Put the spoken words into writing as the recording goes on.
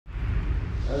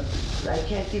I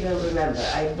can't even remember.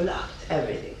 I blocked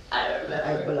everything. I remember.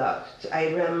 I blocked. I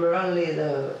remember only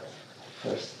the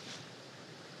first.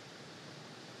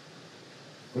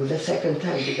 The second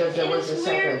time, because there was a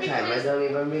second time. I don't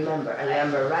even remember. I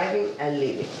remember arriving and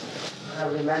leaving. I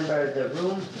remember the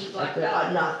room. You blacked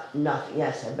out? Nothing.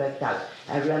 Yes, I blacked out.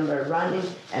 I remember running,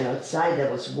 and outside there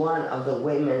was one of the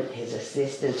women, his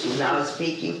assistants, who now is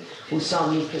speaking, who saw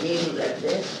me cleaning like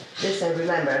this. This I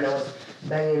remember, and I was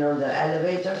banging on the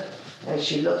elevator, and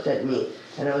she looked at me,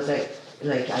 and I was like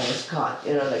I was caught,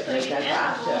 like that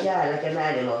after. Yeah, like an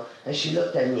animal. And she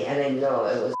looked at me, and I know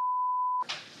it was.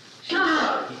 She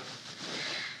saw me.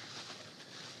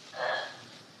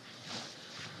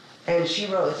 And she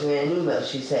wrote me an email.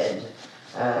 She said,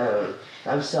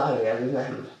 I'm sorry, I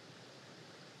remember.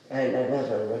 And I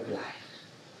never replied.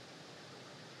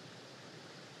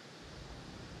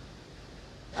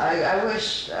 I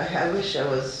wish I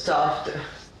was softer.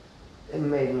 It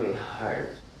made me hard.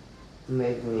 It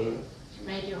made me... It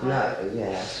made you hard?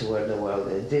 Toward the world.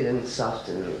 It didn't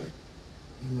soften me.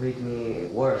 It made me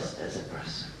worse as a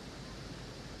person.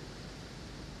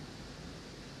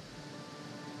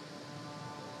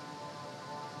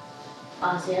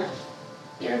 Asia,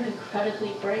 you're an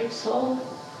incredibly brave soul.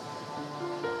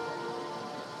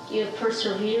 You have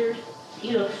persevered.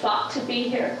 You have fought to be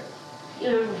here. You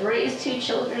have raised 2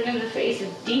 children in the face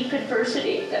of deep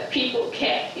adversity that people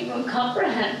can't even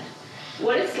comprehend.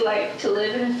 What it's like to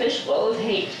live in a fishbowl of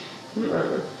hate.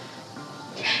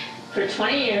 For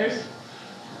 20 years,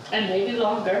 and maybe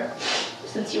longer,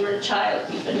 since you were a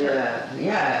child, you've been hurt.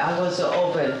 Yeah, I was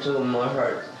open to more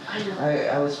hurt. I know.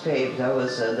 I was paid. I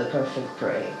was the perfect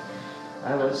prey.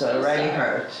 I was already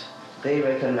hurt. They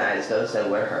recognized those that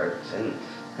were hurt, and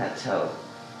that's how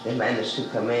they managed to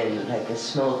come in like a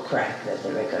small crack that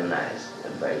they recognized.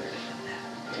 Very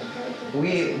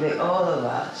good. All of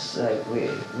us,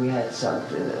 we had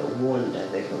something, a wound that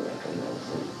they could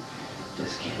recognize and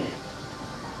just get it,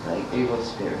 like evil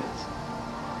spirits.